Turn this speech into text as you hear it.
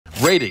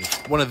Rating,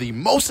 one of the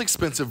most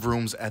expensive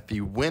rooms at the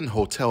Wynn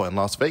Hotel in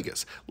Las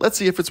Vegas. Let's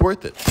see if it's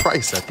worth it.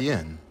 Price at the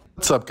end.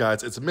 What's up,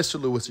 guys? It's Mr.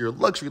 Lewis, your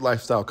luxury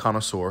lifestyle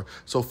connoisseur.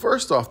 So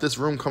first off, this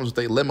room comes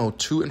with a limo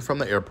to and from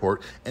the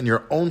airport and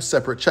your own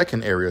separate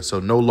check-in area, so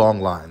no long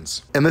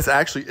lines. And this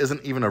actually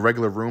isn't even a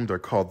regular room. They're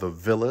called the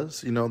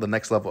villas, you know, the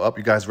next level up.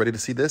 You guys ready to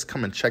see this?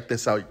 Come and check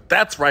this out.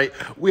 That's right.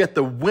 We at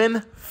the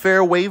Wynn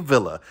Fairway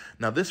Villa.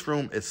 Now, this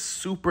room is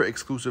super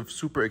exclusive,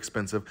 super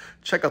expensive.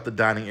 Check out the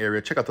dining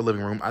area. Check out the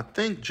living room. I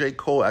think J.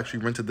 Cole actually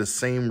rented this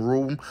same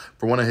room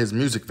for one of his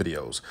music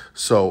videos.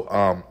 So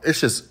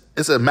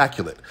it's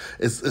immaculate.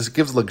 It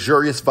gives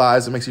luxurious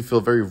vibes. It makes you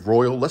feel very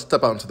royal. Let's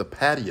step out into the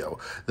patio.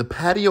 The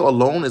patio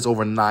alone is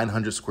over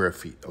 900 square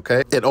feet,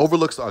 okay? It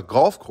overlooks a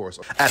golf course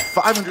at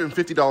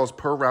 $550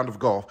 per round of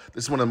golf.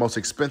 This is one of the most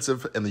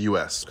expensive in the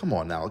U.S. Come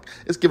on now.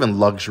 It's giving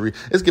luxury.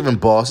 It's giving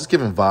boss. It's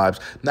giving vibes.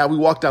 Now we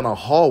walk down a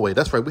hallway.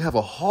 That's right. We have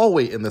a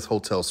hallway in this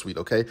hotel suite,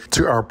 okay?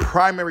 To our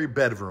primary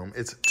bedroom.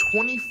 It's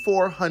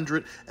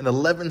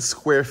 2,411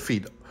 square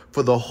feet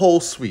for the whole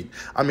suite.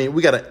 I mean,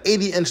 we got an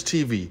 80-inch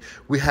TV.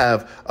 We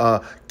have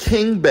a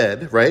king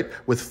bed, right,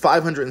 with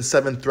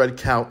 507 thread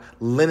count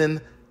linen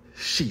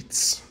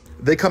sheets.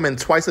 They come in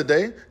twice a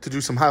day to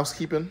do some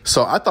housekeeping.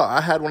 So I thought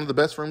I had one of the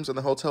best rooms in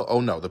the hotel. Oh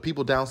no, the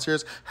people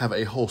downstairs have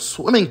a whole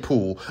swimming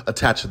pool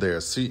attached to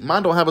theirs. See,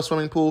 mine don't have a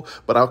swimming pool,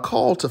 but I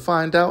called to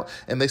find out,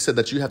 and they said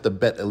that you have to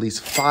bet at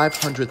least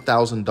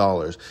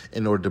 $500,000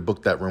 in order to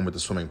book that room with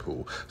the swimming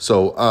pool.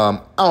 So I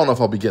don't know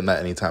if I'll be getting that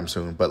anytime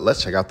soon, but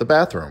let's check out the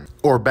bathroom.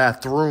 Or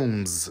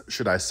bathrooms,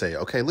 should I say.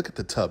 Okay, look at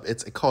the tub.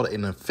 It's called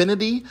an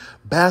infinity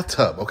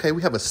bathtub, okay?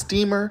 We have a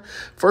steamer.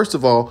 First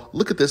of all,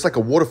 look at this, like a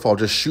waterfall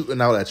just shooting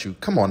out at you.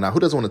 Come on now. Who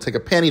doesn't want to take a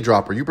panty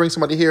dropper? You bring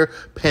somebody here,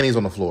 panties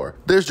on the floor.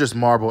 There's just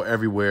marble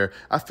everywhere.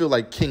 I feel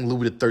like King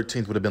Louis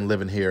XIII would have been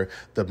living here.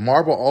 The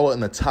marble all in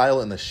the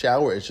tile in the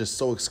shower is just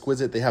so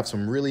exquisite. They have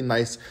some really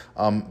nice,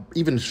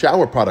 even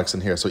shower products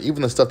in here. So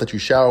even the stuff that you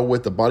shower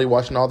with, the body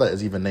wash and all that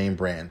is even name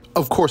brand.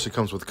 Of course, it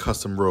comes with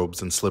custom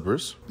robes and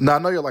slippers. Now, I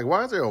know you're like,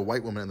 why is there a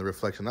white woman in the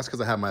reflection? That's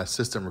because I have my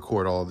assistant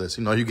record all of this.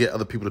 You know, you get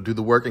other people to do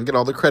the work and get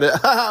all the credit.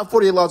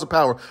 48 laws of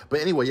power. But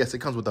anyway, yes, it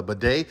comes with a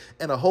bidet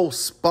and a whole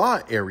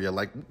spa area.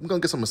 Like, we're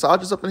going to get some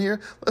massages up in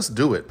here. Let's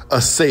do it. A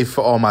safe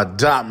for all my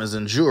diamonds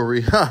and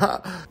jewelry.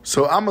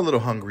 So I'm a little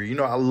hungry. You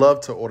know, I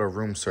love to order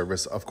room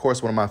service. Of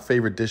course, one of my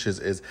favorite dishes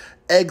is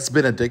eggs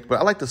Benedict, but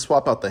I like to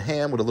swap out the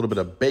ham with a little bit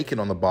of bacon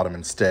on the bottom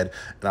instead.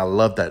 And I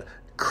love that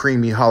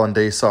creamy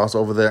hollandaise sauce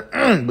over there.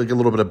 We get a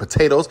little bit of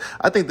potatoes.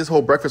 I think this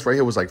whole breakfast right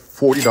here was like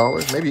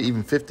 $40, maybe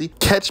even $50.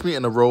 Catch me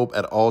in a robe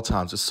at all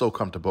times. It's so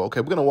comfortable.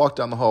 Okay, we're going to walk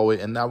down the hallway,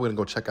 and now we're going to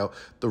go check out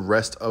the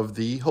rest of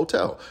the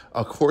hotel.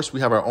 Of course, we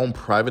have our own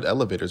private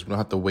elevators. We don't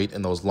have to wait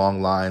in those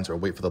long lines or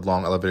wait for the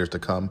long elevators to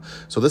come.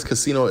 So this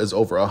casino is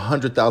over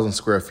 100,000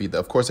 square feet.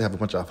 Of course, they have a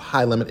bunch of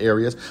high-limit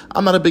areas.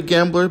 I'm not a big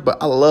gambler,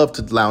 but I love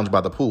to lounge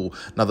by the pool.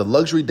 Now, the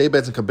luxury day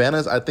beds and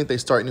cabanas, I think they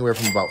start anywhere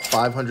from about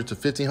 $500 to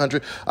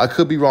 $1,500. I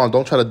could be wrong.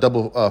 Don't try to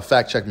double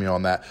fact check me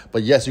on that.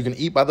 But yes, you can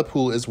eat by the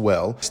pool as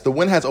well. The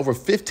Wynn has over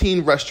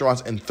 15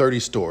 restaurants and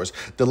 30 stores.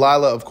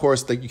 Delilah, of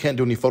course, you can't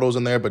do any photos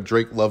in there, but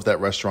Drake loves that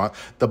restaurant.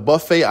 The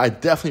buffet, I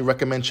definitely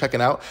recommend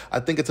checking out. I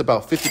think it's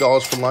about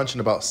 $50 for lunch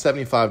and about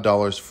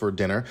 $75 for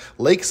dinner.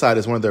 Lakeside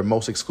is one of their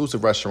most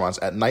exclusive restaurants.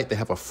 At night, they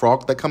have a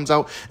frog that comes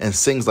out and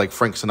sings like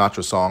Frank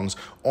Sinatra songs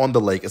on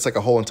the lake. It's like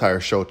a whole entire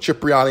show.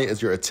 Cipriani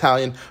is your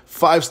Italian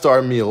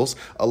 5-star meals.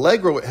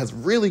 Allegro has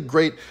really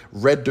great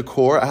red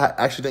decor. I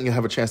actually didn't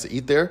have a chance to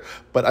eat there,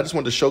 but I just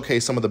wanted to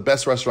showcase some of the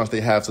best restaurants they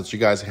have so that you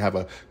guys have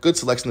a good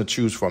selection to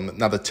choose from.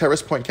 Now, the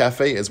Terrace Point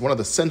Cafe is one of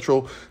the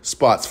central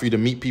spots for you to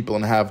meet people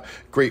and have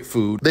great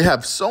food. They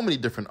have so many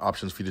different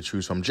options for you to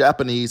choose from.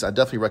 Japanese, I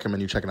definitely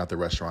recommend you checking out their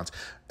restaurants.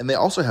 And they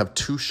also have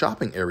 2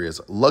 shopping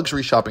areas,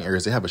 luxury shopping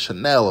areas. They have a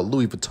Chanel, a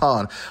Louis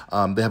Vuitton.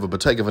 They have a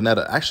Bottega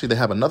Veneta. Actually, they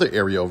have another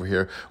area over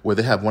here where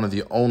they have one of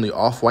the only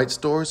Off-White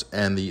stores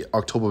and the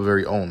October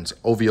Very Owns,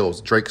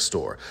 OVO's Drake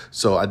store.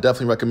 So I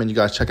definitely recommend you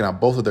guys checking out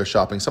both of their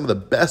shopping, some of the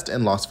best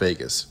in Las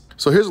Vegas.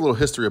 So here's a little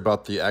history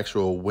about the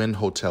actual Wynn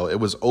Hotel. It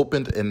was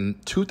opened in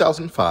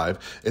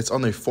 2005. It's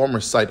on the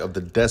former site of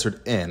the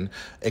Desert Inn.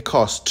 It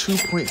cost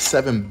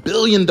 $2.7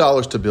 billion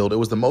to build. It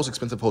was the most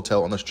expensive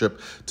hotel on the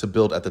Strip to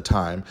build at the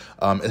time.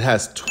 It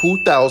has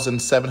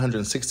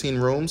 2,716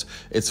 rooms.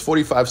 It's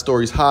 45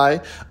 stories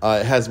high.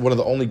 It has one of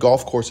the only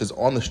golf courses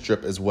on the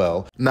Strip as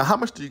well. Now, how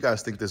much do you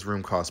guys think this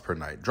room costs per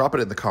night? Drop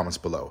it in the comments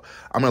below.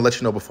 I'm going to let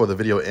you know before the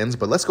video ends,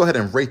 but let's go ahead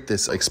and rate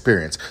this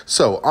experience.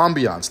 So,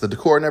 ambiance, the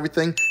decor and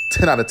everything,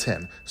 10 out of 10.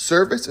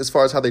 Service, as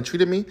far as how they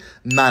treated me,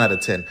 9 out of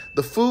 10.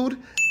 The food,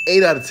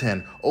 8 out of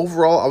 10.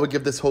 Overall, I would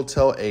give this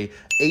hotel a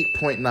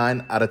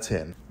 8.9 out of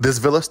 10. This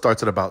villa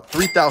starts at about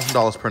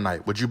 $3,000 per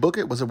night. Would you book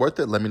it? Was it worth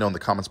it? Let me know in the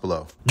comments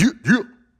below. Yeah.